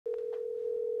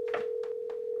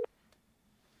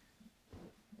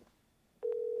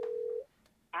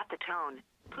tone.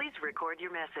 Please record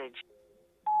your message.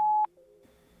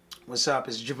 What's up?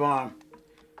 It's Javon.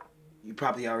 You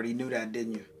probably already knew that,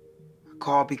 didn't you? I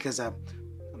called because I'm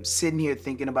sitting here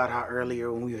thinking about how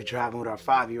earlier when we were driving with our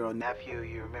 5-year-old nephew,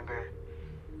 you remember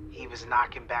he was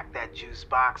knocking back that juice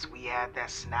box. We had that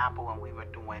Snapple and we were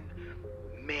doing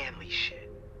manly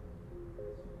shit.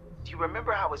 Do you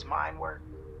remember how his mind worked?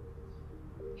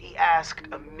 He asked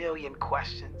a million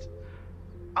questions.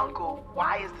 Uncle,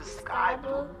 why is the sky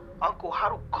blue? Uncle, how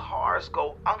do cars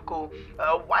go? Uncle,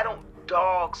 why don't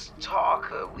dogs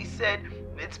talk? We said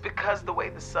it's because the way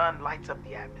the sun lights up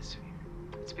the atmosphere.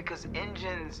 It's because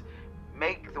engines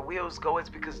make the wheels go. It's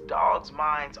because dogs'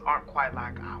 minds aren't quite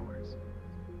like ours.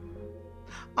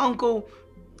 Uncle,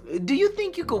 do you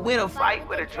think you could win a fight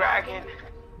with a dragon?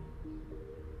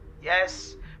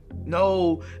 Yes.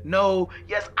 No.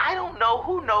 Yes, I don't know.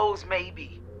 Who knows?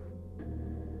 Maybe.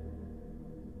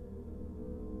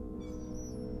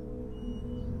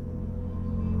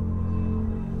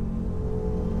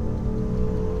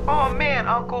 Oh man,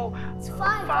 Uncle. It's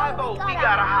 5-0. We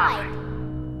gotta hide.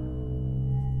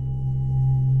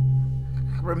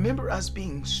 I remember us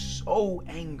being so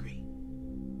angry.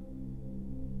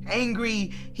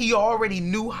 Angry he already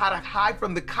knew how to hide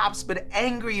from the cops, but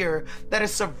angrier that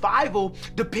his survival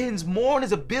depends more on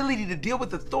his ability to deal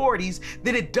with authorities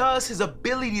than it does his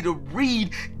ability to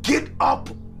read. Get up!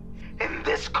 In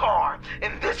this car,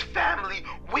 in this family,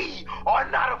 we are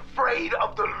not afraid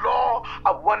of the law.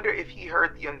 I wonder if he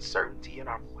heard the uncertainty in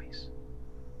our voice.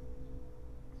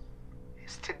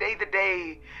 Is today the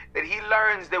day that he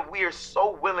learns that we are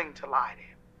so willing to lie to him?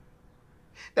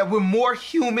 That we're more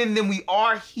human than we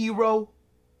are hero?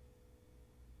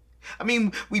 I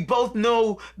mean, we both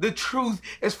know the truth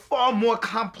is far more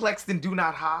complex than do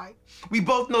not hide. We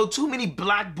both know too many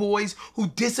black boys who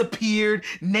disappeared,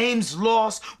 names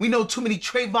lost. We know too many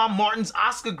Trayvon Martins,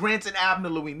 Oscar Grants, and Abner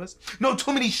Louimas. Know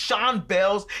too many Sean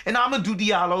Bells and Amadou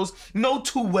Diallos. Know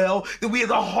too well that we are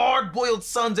the hard-boiled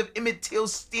sons of Emmett Till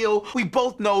Steele. We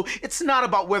both know it's not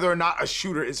about whether or not a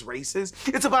shooter is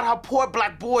racist. It's about how poor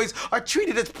black boys are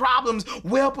treated as problems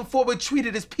well before we're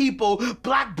treated as people.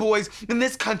 Black boys in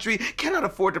this country cannot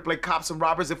afford to play cops and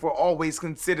robbers if we're always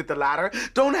considered the latter.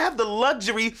 Don't have the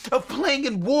luxury of playing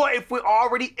in war if we're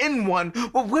already in one.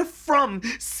 Where we're from,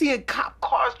 seeing cop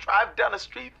cars drive down the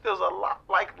street feels a lot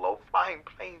like low-flying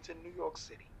planes in New York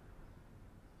City.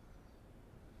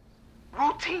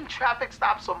 Routine traffic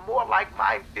stops are more like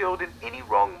minefield, and any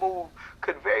wrong move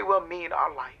could very well mean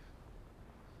our life.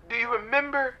 Do you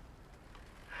remember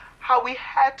how we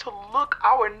had to look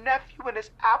our nephew in his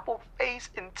apple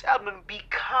face and tell him to be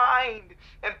kind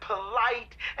and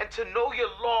polite and to know your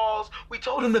laws? We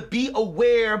told him to be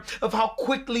aware of how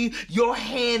quickly your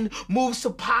hand moves to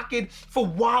pocket for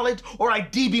wallet or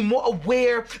ID. Be more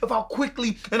aware of how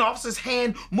quickly an officer's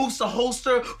hand moves to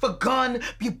holster for gun.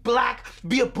 Be black,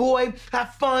 be a boy,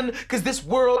 have fun, because this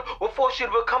world will force you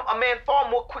to become a man far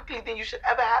more quickly than you should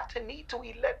ever have to need to.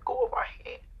 We let go of our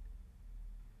hand.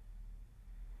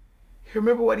 You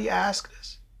remember what he asked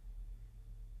us?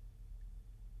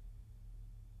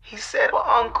 He said, well,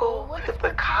 Uncle, what if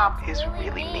the cop is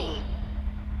really mean?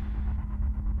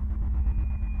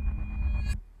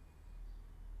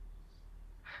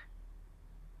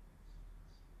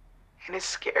 And it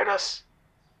scared us.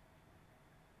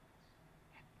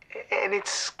 And it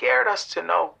scared us to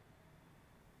know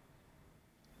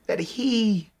that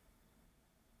he,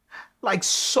 like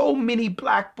so many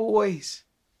black boys,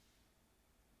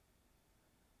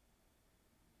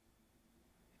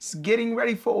 is getting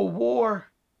ready for a war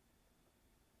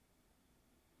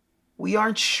we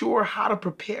aren't sure how to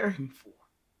prepare him for.